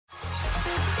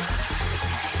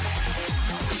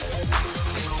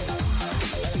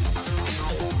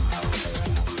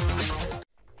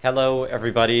Hello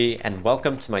everybody, and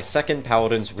welcome to my second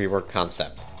Paladins rework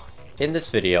concept. In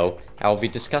this video, I will be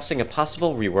discussing a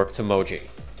possible rework to Moji,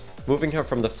 moving her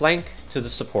from the flank to the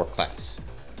support class.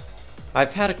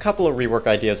 I've had a couple of rework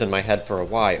ideas in my head for a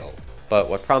while, but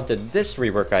what prompted this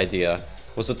rework idea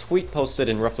was a tweet posted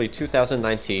in roughly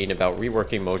 2019 about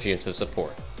reworking Moji into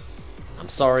support. I'm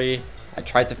sorry, I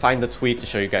tried to find the tweet to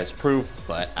show you guys proof,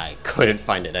 but I couldn't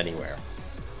find it anywhere.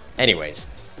 Anyways,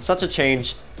 such a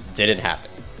change didn't happen.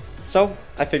 So,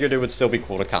 I figured it would still be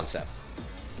cool to concept.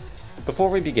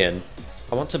 Before we begin,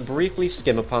 I want to briefly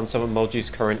skim upon some of Moji's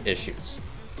current issues.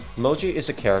 Moji is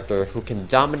a character who can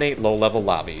dominate low-level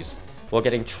lobbies, while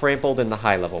getting trampled in the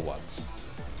high-level ones.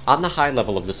 On the high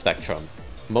level of the spectrum,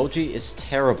 Moji is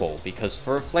terrible because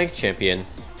for a flank champion,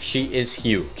 she is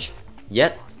huge.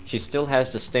 Yet, she still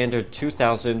has the standard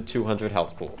 2,200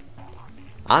 health pool.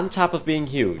 On top of being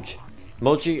huge,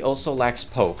 Moji also lacks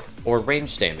poke, or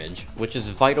range damage, which is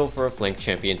vital for a flank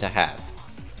champion to have.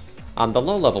 On the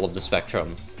low level of the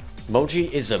spectrum,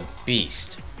 Moji is a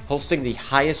beast, hosting the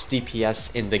highest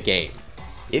DPS in the game.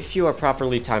 If you are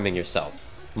properly timing yourself,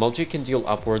 Moji can deal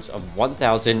upwards of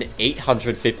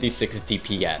 1,856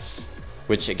 DPS,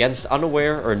 which against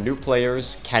unaware or new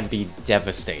players can be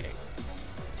devastating.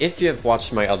 If you have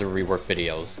watched my other rework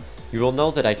videos, you will know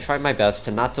that I try my best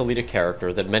to not delete a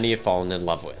character that many have fallen in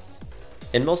love with.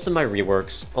 In most of my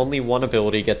reworks, only one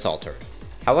ability gets altered.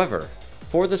 However,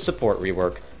 for the support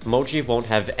rework, Moji won't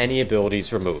have any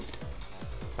abilities removed.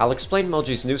 I'll explain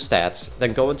Moji's new stats,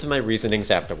 then go into my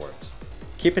reasonings afterwards.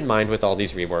 Keep in mind with all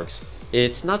these reworks,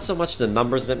 it's not so much the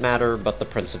numbers that matter, but the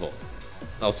principle.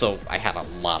 Also, I had a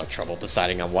lot of trouble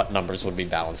deciding on what numbers would be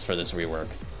balanced for this rework.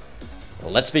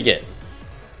 Let's begin.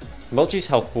 Moji's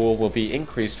health pool will be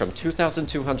increased from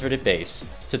 2,200 at base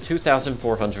to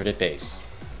 2,400 at base.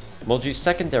 Moji's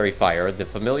secondary fire, the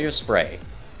Familiar Spray,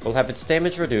 will have its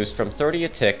damage reduced from 30 a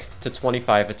tick to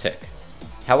 25 a tick.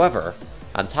 However,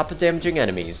 on top of damaging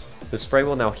enemies, the spray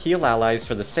will now heal allies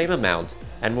for the same amount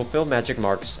and will fill magic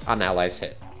marks on allies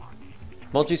hit.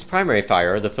 Moji's primary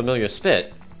fire, the Familiar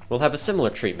Spit, will have a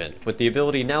similar treatment, with the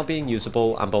ability now being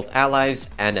usable on both allies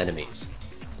and enemies.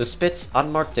 The Spit's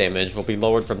unmarked damage will be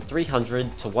lowered from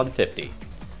 300 to 150,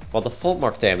 while the full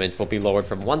mark damage will be lowered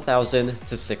from 1,000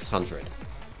 to 600.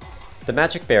 The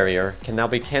magic barrier can now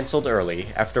be cancelled early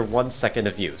after 1 second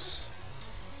of use.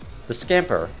 The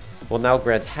Scamper will now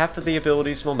grant half of the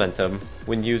ability's momentum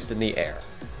when used in the air.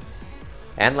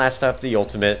 And last up, the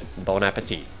ultimate, Bon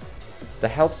Appetit. The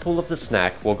health pool of the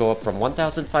snack will go up from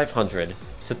 1,500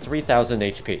 to 3,000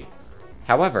 HP.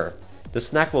 However, the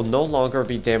snack will no longer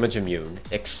be damage immune,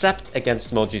 except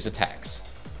against Moji's attacks.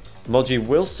 Moji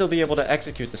will still be able to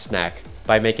execute the snack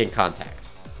by making contact.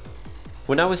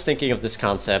 When I was thinking of this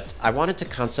concept, I wanted to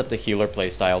concept a healer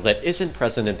playstyle that isn't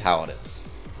present in Paladins.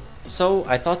 So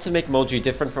I thought to make Moji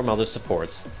different from other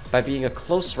supports by being a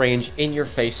close range,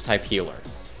 in-your-face type healer.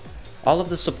 All of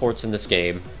the supports in this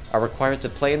game are required to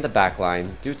play in the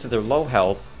backline due to their low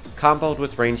health, comboed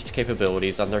with ranged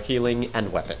capabilities on their healing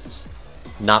and weapons.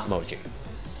 Not Moji.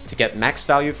 To get max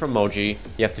value from Moji,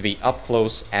 you have to be up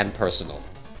close and personal.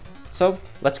 So,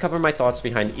 let's cover my thoughts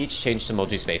behind each change to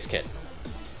Moji's base kit.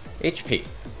 HP.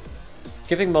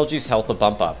 Giving Moji's health a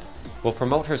bump up will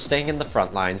promote her staying in the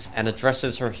front lines and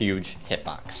addresses her huge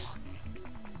hitbox.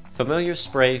 Familiar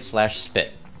Spray /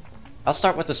 Spit. I'll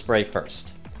start with the spray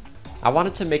first. I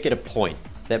wanted to make it a point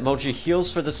that Moji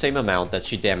heals for the same amount that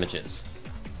she damages.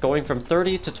 Going from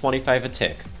 30 to 25 a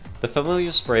tick, the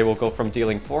Familiar Spray will go from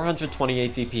dealing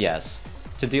 428 DPS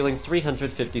to dealing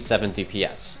 357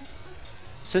 DPS.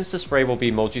 Since the spray will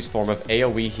be Moji's form of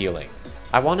AoE healing,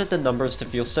 I wanted the numbers to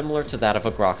feel similar to that of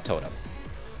a Grok totem.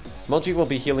 Moji will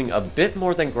be healing a bit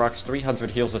more than Grok's 300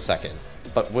 heals a second,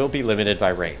 but will be limited by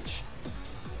range.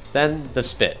 Then, the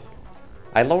Spit.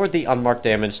 I lowered the unmarked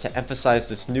damage to emphasize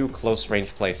this new close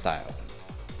range playstyle.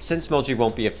 Since Moji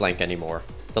won't be a flank anymore,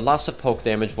 the loss of poke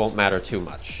damage won't matter too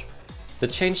much. The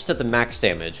change to the max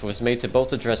damage was made to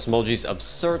both address Moji's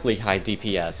absurdly high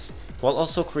DPS, while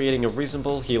also creating a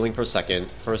reasonable healing per second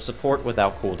for a support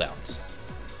without cooldowns.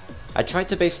 I tried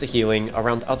to base the healing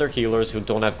around other healers who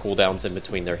don't have cooldowns in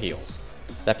between their heals,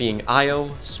 that being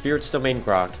Io, Spirit's Domain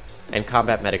Grok, and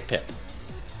Combat Medic Pip.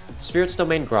 Spirit's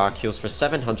Domain Grok heals for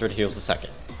 700 heals a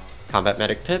second, Combat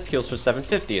Medic Pip heals for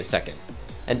 750 a second,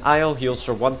 and Io heals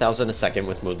for 1000 a second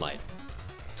with Moonlight.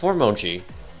 For Moji,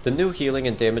 the new healing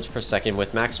and damage per second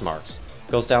with max marks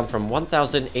goes down from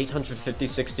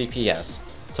 1,856 DPS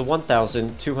to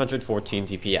 1,214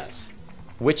 DPS,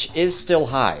 which is still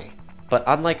high. But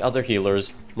unlike other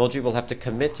healers, Moji will have to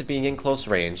commit to being in close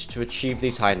range to achieve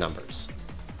these high numbers.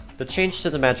 The change to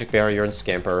the magic barrier and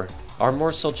Scamper are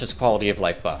more so just quality of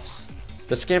life buffs.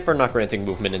 The Scamper not granting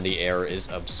movement in the air is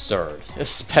absurd,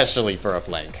 especially for a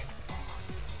flank.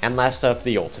 And last up,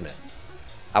 the ultimate.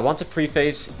 I want to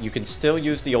preface, you can still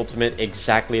use the ultimate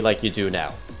exactly like you do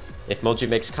now. If Moji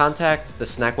makes contact, the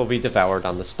snack will be devoured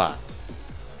on the spot.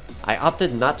 I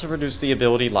opted not to reduce the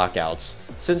ability lockouts,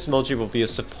 since Moji will be a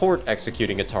support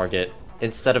executing a target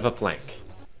instead of a flank.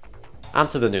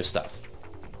 Onto the new stuff.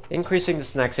 Increasing the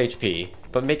snack's HP,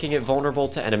 but making it vulnerable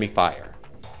to enemy fire.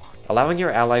 Allowing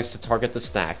your allies to target the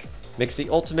snack makes the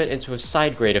ultimate into a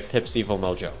side grade of Pip's evil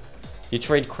mojo. You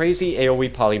trade crazy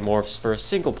AoE polymorphs for a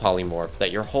single polymorph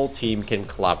that your whole team can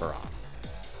clobber on.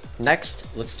 Next,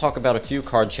 let's talk about a few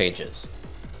card changes.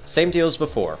 Same deal as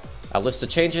before, I'll list the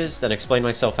changes, then explain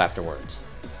myself afterwards.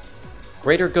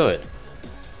 Greater Good.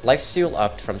 Lifesteal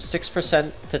upped from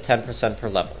 6% to 10% per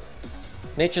level.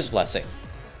 Nature's Blessing.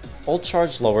 Ult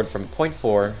charge lowered from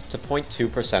 0.4 to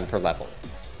 0.2% per level.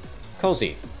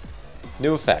 Cozy.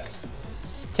 New effect.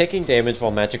 Taking damage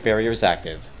while magic barrier is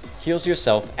active heals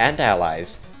yourself and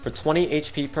allies for 20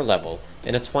 HP per level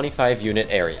in a 25 unit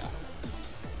area.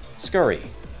 Scurry.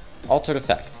 Altered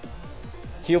effect.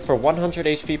 Heal for 100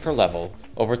 HP per level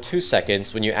over 2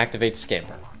 seconds when you activate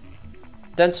Scamper.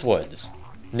 Dense Woods.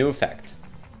 New effect.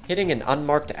 Hitting an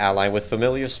unmarked ally with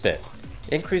Familiar Spit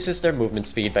increases their movement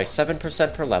speed by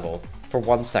 7% per level for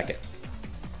 1 second.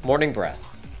 Morning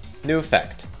Breath. New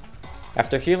effect.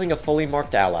 After healing a fully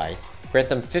marked ally, grant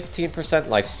them 15%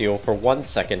 lifesteal for 1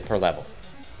 second per level.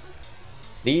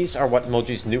 These are what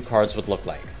Moji's new cards would look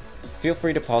like. Feel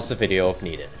free to pause the video if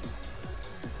needed.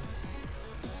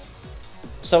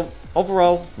 So,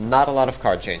 overall, not a lot of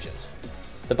card changes.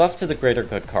 The buff to the Greater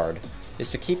Good card is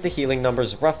to keep the healing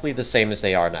numbers roughly the same as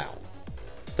they are now.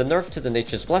 The nerf to the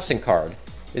Nature's Blessing card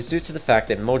is due to the fact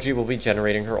that Moji will be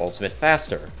generating her ultimate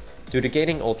faster, due to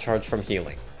gaining ult charge from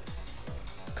healing.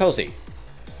 Cozy.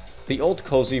 The old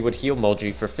Cozy would heal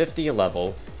Moji for 50 a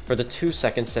level for the 2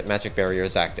 seconds that Magic Barrier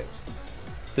is active.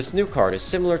 This new card is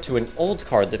similar to an old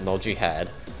card that Moji had,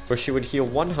 where she would heal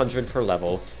 100 per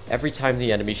level every time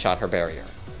the enemy shot her barrier.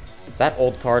 That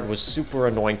old card was super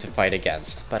annoying to fight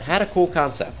against, but had a cool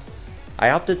concept.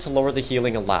 I opted to lower the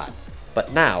healing a lot,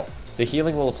 but now, the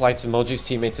healing will apply to Moji's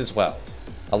teammates as well,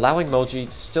 allowing Moji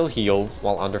to still heal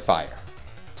while under fire.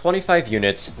 25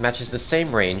 units matches the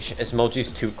same range as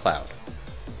Moji's Toot Cloud.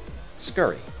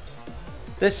 Scurry.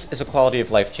 This is a quality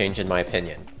of life change in my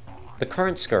opinion. The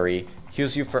current Scurry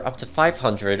heals you for up to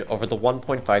 500 over the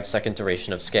 1.5 second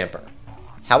duration of Scamper.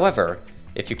 However,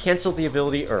 if you cancel the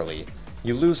ability early,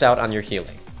 you lose out on your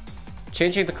healing.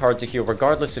 Changing the card to heal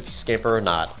regardless if you Scamper or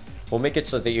not will make it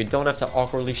so that you don't have to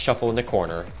awkwardly shuffle in the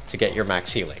corner to get your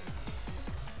max healing.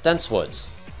 Dense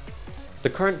Woods. The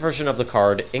current version of the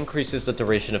card increases the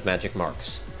duration of magic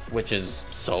marks, which is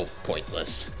so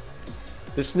pointless.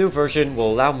 This new version will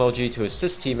allow Moji to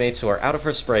assist teammates who are out of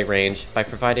her spray range by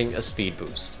providing a speed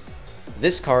boost.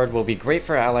 This card will be great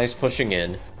for allies pushing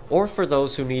in, or for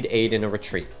those who need aid in a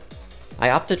retreat.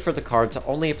 I opted for the card to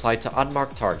only apply to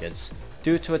unmarked targets,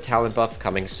 due to a talent buff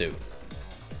coming soon.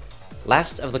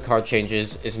 Last of the card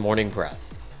changes is Morning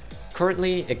Breath.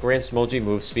 Currently, it grants Moji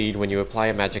move speed when you apply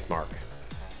a magic mark.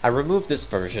 I removed this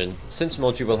version, since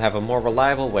Moji will have a more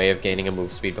reliable way of gaining a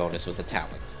move speed bonus with a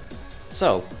talent.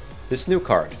 So, this new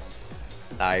card.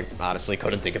 I honestly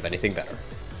couldn't think of anything better.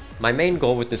 My main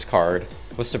goal with this card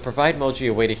was to provide Moji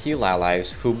a way to heal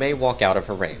allies who may walk out of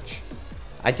her range.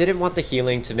 I didn't want the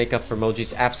healing to make up for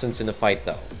Moji's absence in the fight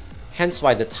though, hence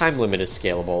why the time limit is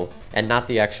scalable and not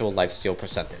the actual lifesteal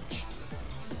percentage.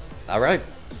 Alright,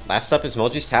 last up is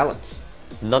Moji's talents,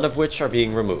 none of which are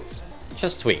being removed,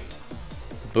 just tweaked.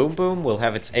 Boom Boom will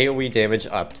have its AoE damage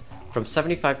upped from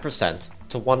 75%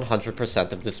 to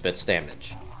 100% of the spit's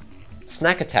damage.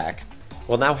 Snack Attack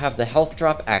will now have the health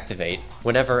drop activate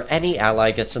whenever any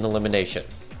ally gets an elimination,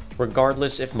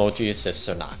 regardless if Moji assists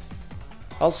or not.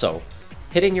 Also,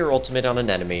 hitting your ultimate on an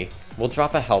enemy will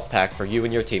drop a health pack for you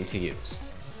and your team to use.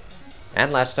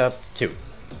 And last up, Toot.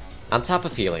 On top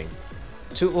of healing,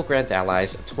 Toot will grant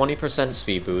allies a 20%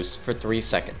 speed boost for 3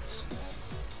 seconds.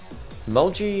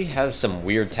 Moji has some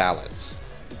weird talents.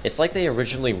 It's like they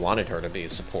originally wanted her to be a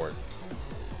support.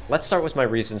 Let's start with my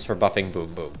reasons for buffing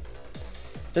Boom Boom.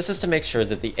 This is to make sure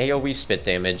that the AoE spit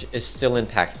damage is still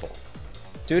impactful.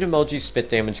 Due to Moji's spit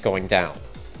damage going down,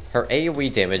 her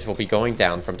AoE damage will be going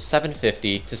down from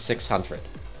 750 to 600,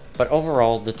 but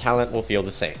overall the talent will feel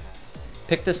the same.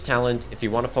 Pick this talent if you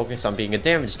want to focus on being a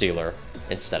damage dealer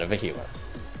instead of a healer.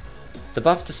 The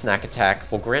buff to Snack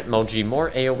Attack will grant Moji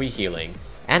more AoE healing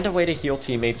and a way to heal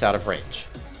teammates out of range.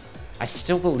 I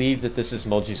still believe that this is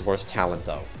Moji's worst talent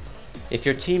though. If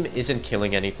your team isn't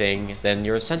killing anything, then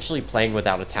you're essentially playing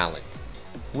without a talent.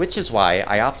 Which is why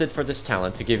I opted for this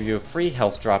talent to give you a free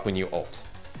health drop when you ult.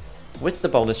 With the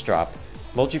bonus drop,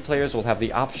 Moji players will have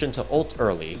the option to ult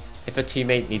early if a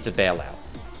teammate needs a bailout.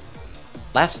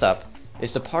 Last up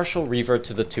is the partial revert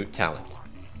to the Toot talent.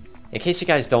 In case you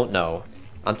guys don't know,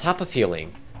 on top of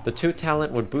healing, the Toot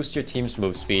talent would boost your team's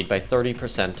move speed by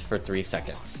 30% for 3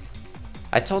 seconds.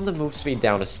 I toned the move speed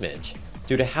down a smidge,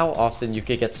 due to how often you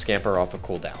could get Scamper off a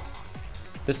cooldown.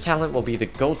 This talent will be the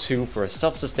go-to for a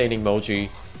self-sustaining Moji,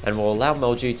 and will allow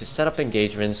Moji to set up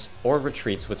engagements or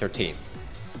retreats with her team.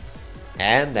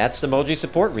 And that's the Moji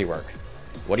support rework.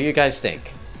 What do you guys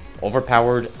think?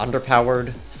 Overpowered,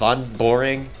 underpowered, fun,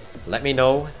 boring? Let me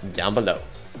know down below.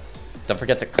 Don't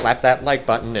forget to clap that like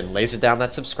button and laser down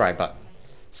that subscribe button.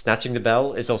 Snatching the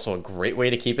bell is also a great way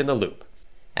to keep in the loop.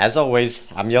 As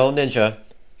always, I'm YellowNinja.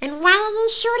 And why are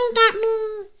they shooting at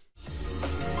me?